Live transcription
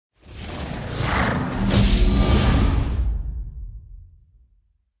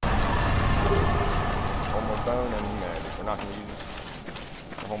not going to use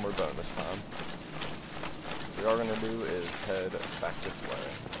the homeward bow this time. What we are going to do is head back this way.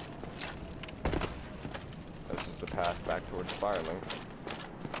 This is the path back towards Firelink.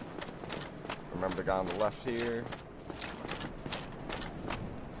 Remember the guy on the left here?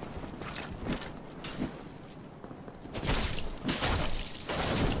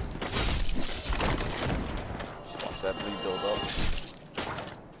 Just watch that bleed build up.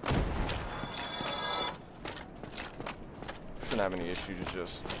 Shouldn't have any issues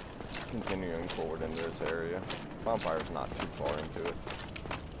just continuing forward into this area. Bonfire's not too far into it.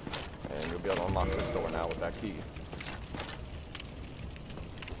 And you'll be able to unlock this door now with that key.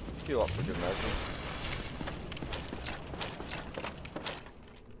 Heal up for good measure.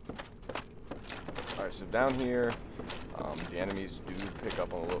 Alright, so down here, the enemies do pick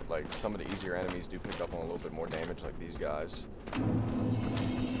up on a little, like, some of the easier enemies do pick up on a little bit more damage, like these guys.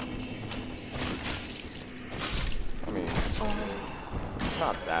 I mean,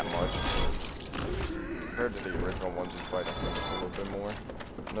 not that much. Compared to the original ones you fight, I think it's a little bit more.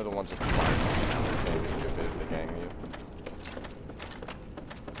 I know the ones with the fire now, they can give you a bit if they gang you.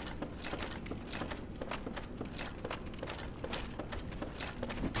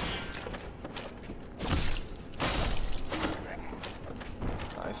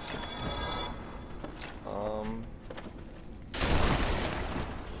 Nice.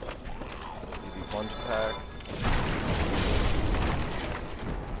 Easy plunge attack.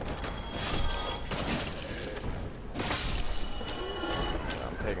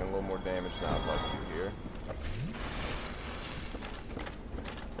 Taking a little more damage than I'd like to here.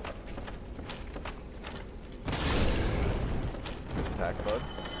 Good attack, bud.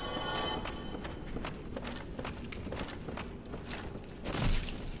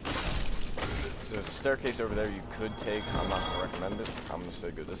 So there's a staircase over there you could take. I'm not going to recommend it. I'm going to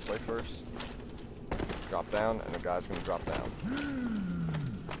say go this way first. Drop down, and the guy's going to drop down. A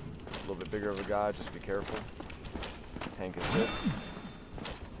little bit bigger of a guy, just be careful. Tank his hits.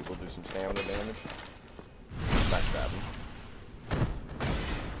 We'll do some stamina damage. Backstab him.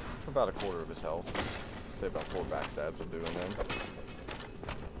 For about a quarter of his health. Say about 4 backstabs will do him then.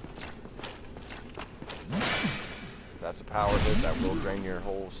 So that's a power hit that will drain your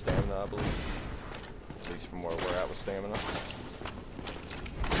whole stamina, I believe. At least from where we're at with stamina.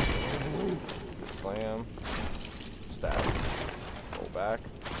 Good slam. Stab. Roll back.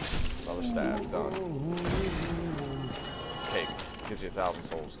 Another stab. Done. Cake. Gives you 1,000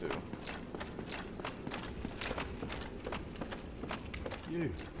 souls too.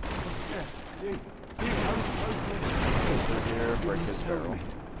 You. Yes, you. Through here, break his barrel.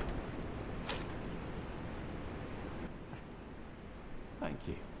 Thank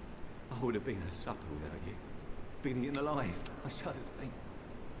you. I would have been a sucker without you. Been eaten alive. I shudder to think.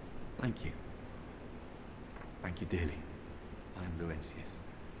 Thank you. Thank you dearly. I am Laurentius.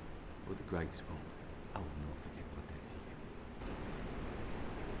 With the Great Spawn. I will not forget my debt to you.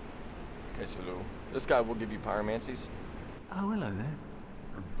 Okay, so this guy will give you pyromancies. Oh, hello there.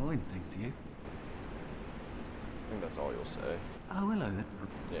 I'm fine, thanks to you. I think that's all you'll say. Oh, hello there.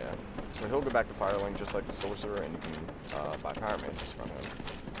 Yeah. So he'll go back to Firelink just like the sorcerer, and you can buy pyromancies from him.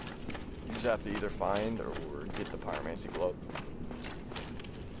 You just have to either find or get the pyromancy glove.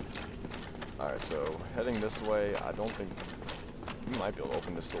 Alright, so heading this way, I don't think you might be able to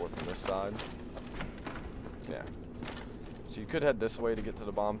open this door from this side. Yeah. So you could head this way to get to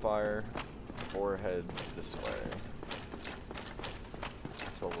the bonfire, or head this way.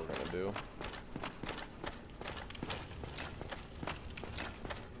 That's what we're gonna do.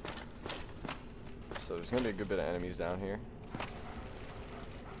 So there's gonna be a good bit of enemies down here.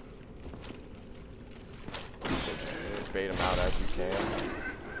 So just bait them out as you can.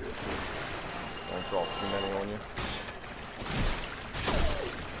 Don't draw too many on you.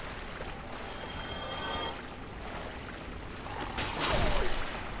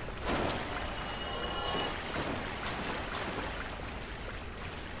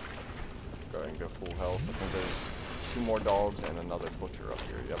 Go ahead and go full health. I think there's 2 more dogs and another butcher up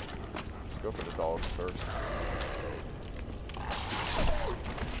here. Yep. Go for the dogs first.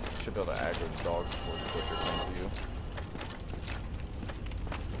 Should be able to aggro the dogs before the butcher comes to you.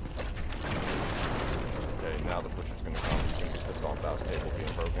 Okay, now the butcher's gonna come. He's gonna be pissed off about his table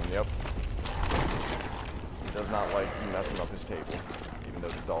being broken. Yep. He does not like you messing up his table, even though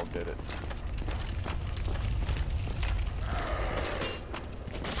the dog did it.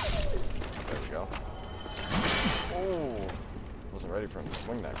 There we go. Oh, wasn't ready for him to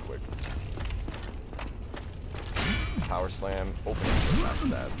swing that quick. Power slam, opening for a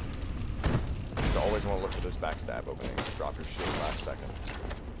backstab. You always want to look for those backstab openings. Drop your shield last second.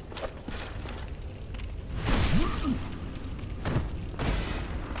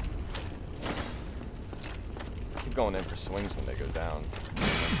 keep going in for swings when they go down. You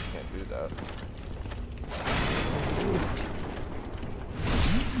can't do that.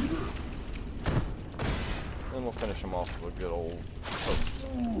 Then we'll finish him off with a good old poke.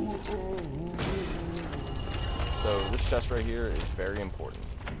 So this chest right here is very important.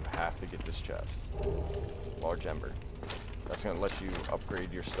 You have to get this chest. Large Ember. That's going to let you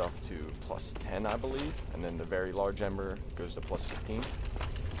upgrade your stuff to plus 10, I believe. And then the very large Ember goes to plus 15.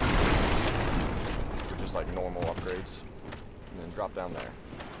 For just like normal upgrades. And then drop down there.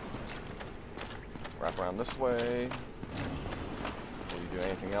 Wrap around this way. Before you do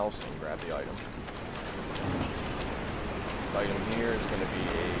anything else, and grab the item. This item here is going to be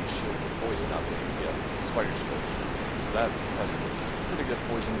a shield for poison, I believe. Yeah, spider shield. So that has pretty good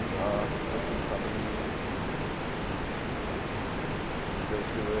poison distance, I believe. Go to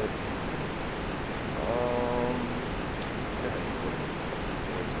it. Go ahead and put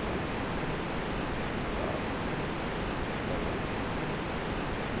poison.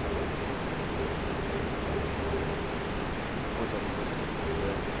 Poison is a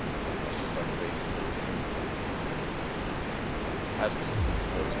 66. That's just our base poison. Has resistance to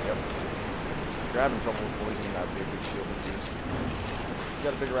poison, yep. If you're having trouble with poison, that would be a good shield to use. You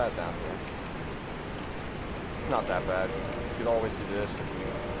got a big rat down here. It's not that bad. You could always do this if you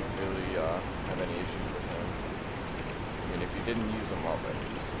really have any issues with him. I mean, if you didn't use them up at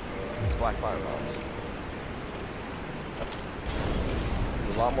least. It's black fire bombs.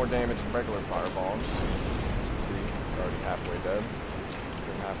 Do a lot more damage than regular fire bombs. As you can see, you're already halfway dead.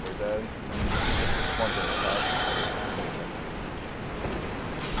 You're halfway dead. Plunge in the back. Finish him.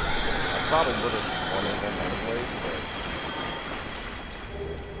 I probably would have won in them anyways, but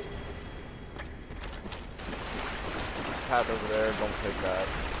path over there, don't take that.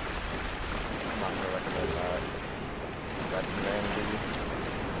 I'm not going to recommend that. Grab the humanity.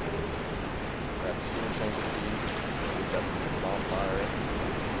 Grab the sewer chamber key. Leave that to the bonfire.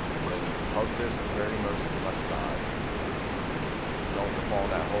 And then hug this at the very most left side. Don't fall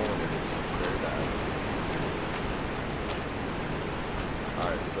that hole and it is very bad.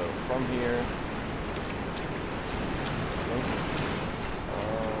 Alright, so from here,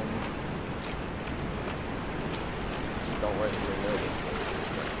 don't wait until you notice.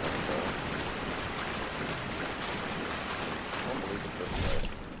 I don't believe it's this way.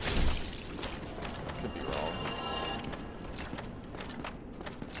 Could be wrong.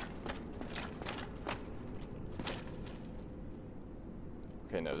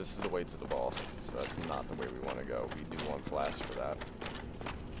 Okay, no, this is the way to the boss, so that's not the way we want to go. We do want flask for that.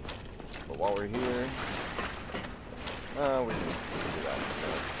 But while we're here, we can do that.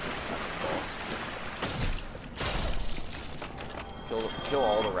 Boss. Kill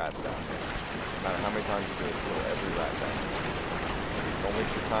all the rats down here. No matter how many times you do it, kill every rat down here. Don't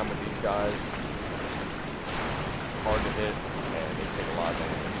waste your time with these guys. Hard to hit, and they take a lot of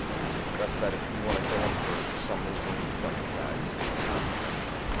damage. Best bet if you want to kill them for some reason, fuck these guys.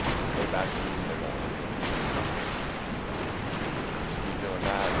 Stay back to them, they won't. Just keep doing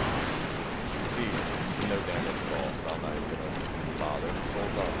that. As you can see, no damage at all, so I'm not even going to bother.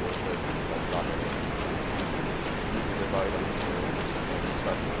 Souls aren't worth it. Don't drop any. Lucrative items.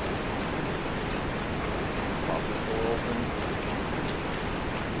 Special. Pop this door open.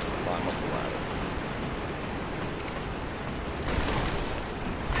 Climb up the ladder.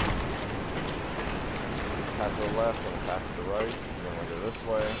 Path to the left and path to the right. You're going to go this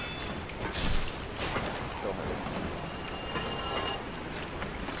way. Kill him.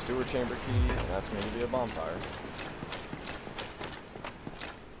 Sewer chamber key, and that's going to be a bonfire.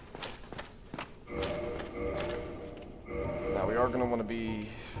 We are going to want to be,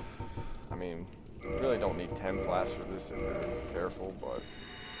 I mean, you really don't need 10 flasks for this if you're careful, but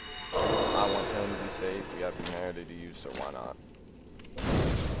I want him to be safe. We have humanity to use, so why not?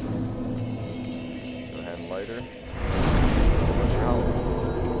 Go ahead and light her. What's your health?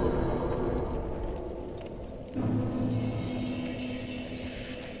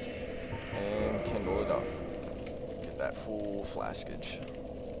 And kindle it up. Get that full flaskage.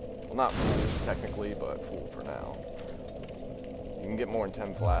 Well, not full technically, but full for now. You can get more than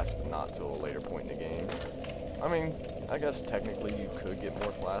 10 flasks, but not till a later point in the game. I mean, I guess technically you could get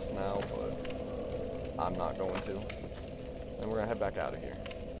more flasks now, but I'm not going to. And we're gonna head back out of here.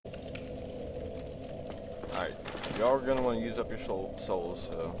 Alright, y'all are gonna want to use up your souls,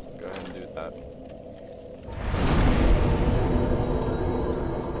 so go ahead and do that.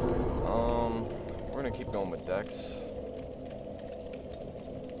 We're gonna keep going with Dex.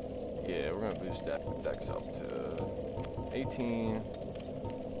 Yeah, we're gonna boost Dex up to 18,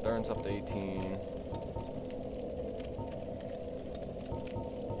 Endurance up to 18.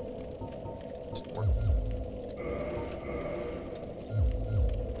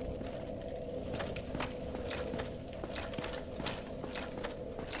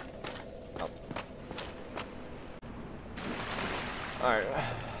 Alright,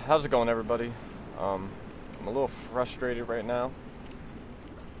 how's it going, everybody? I'm a little frustrated right now.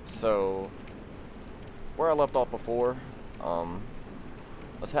 So, where I left off before, I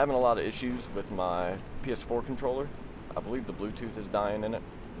was having a lot of issues with my PS4 controller. I believe the Bluetooth is dying in it.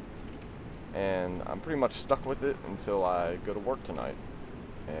 And I'm pretty much stuck with it until I go to work tonight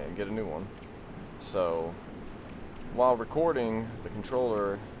and get a new one. So, while recording, the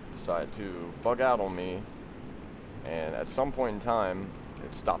controller decided to bug out on me, and at some point in time,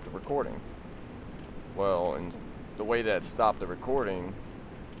 it stopped the recording. Well, and the way that it stopped the recording,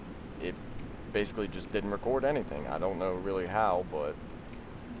 it basically just didn't record anything. I don't know really how, but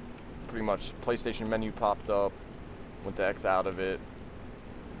pretty much PlayStation menu popped up, went the X out of it,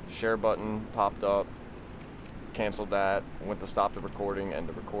 share button popped up, canceled that, went to stop the recording, and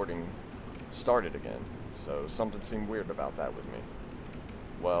the recording started again. So something seemed weird about that with me.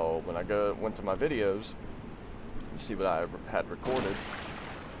 Well, when I went to my videos to see what I had recorded,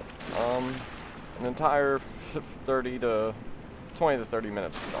 an entire 20 to 30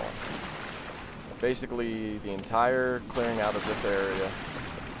 minutes was gone. Basically, the entire clearing out of this area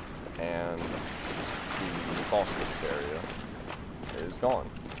and the boss of this area is gone,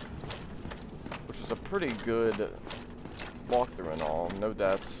 which is a pretty good walkthrough and all. No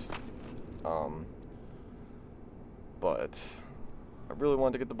deaths, but I really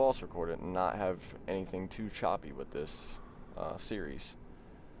wanted to get the boss recorded and not have anything too choppy with this series.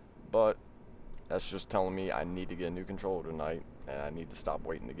 But that's just telling me I need to get a new controller tonight, and I need to stop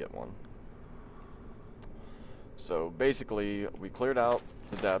waiting to get one. So basically, we cleared out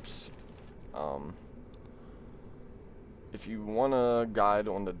the depths. If you want a guide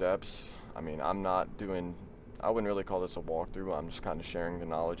on the depths, I mean, I wouldn't really call this a walkthrough. I'm just kind of sharing the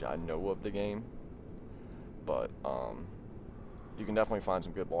knowledge I know of the game. But you can definitely find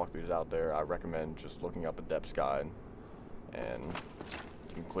some good walkthroughs out there. I recommend just looking up a depths guide, and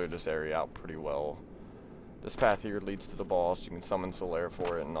you can clear this area out pretty well. This path here leads to the boss. You can summon Solaire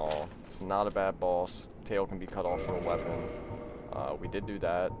for it and all. It's not a bad boss. Tail can be cut off for a weapon. We did do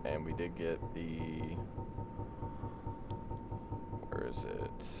that, and we did get the... where is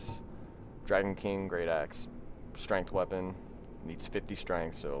it? Dragon King Great Axe. Strength weapon. Needs 50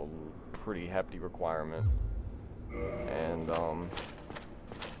 strength, so pretty hefty requirement. And,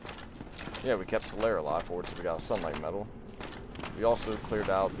 yeah, we kept Solaire alive for it, so we got a Sunlight Medal. We also cleared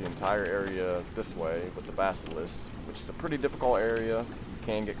out the entire area this way with the Basilisk, which is a pretty difficult area. You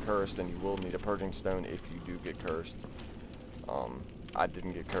can get cursed, and you will need a Purging Stone if you do get cursed. I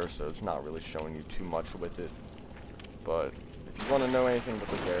didn't get cursed, so it's not really showing you too much with it. But if you want to know anything about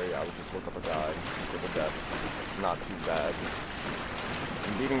this area, I would just look up a guide for the depths. It's not too bad.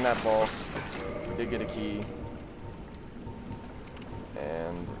 In beating that boss, we did get a key.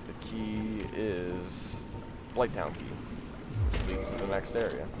 And the key is Blighttown key, which leads to the next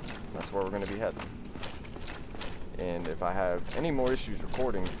area. That's where we're going to be heading. And if I have any more issues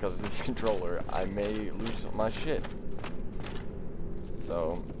recording because of this controller, I may lose my shit.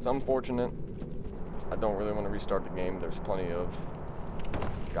 So, it's unfortunate. I don't really want to restart the game. There's plenty of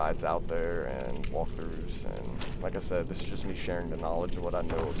guides out there and walkthroughs, and like I said, this is just me sharing the knowledge of what I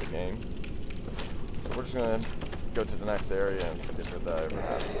know of the game. So we're just going to go to the next area and forget that I ever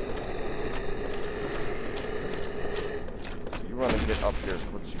had. So you want to get up here as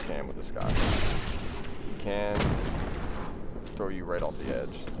quick as you can with this guy. He can throw you right off the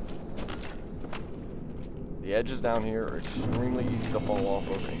edge. The edges down here are extremely easy to fall off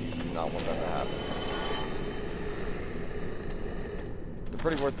of, and you do not want that to happen. They're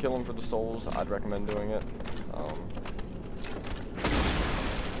pretty worth killing for the souls. I'd recommend doing it.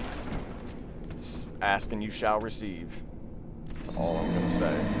 Ask and you shall receive. That's all I'm going to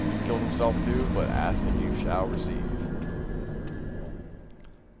say. He killed himself too, but ask and you shall receive.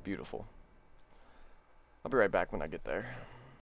 Beautiful. I'll be right back when I get there.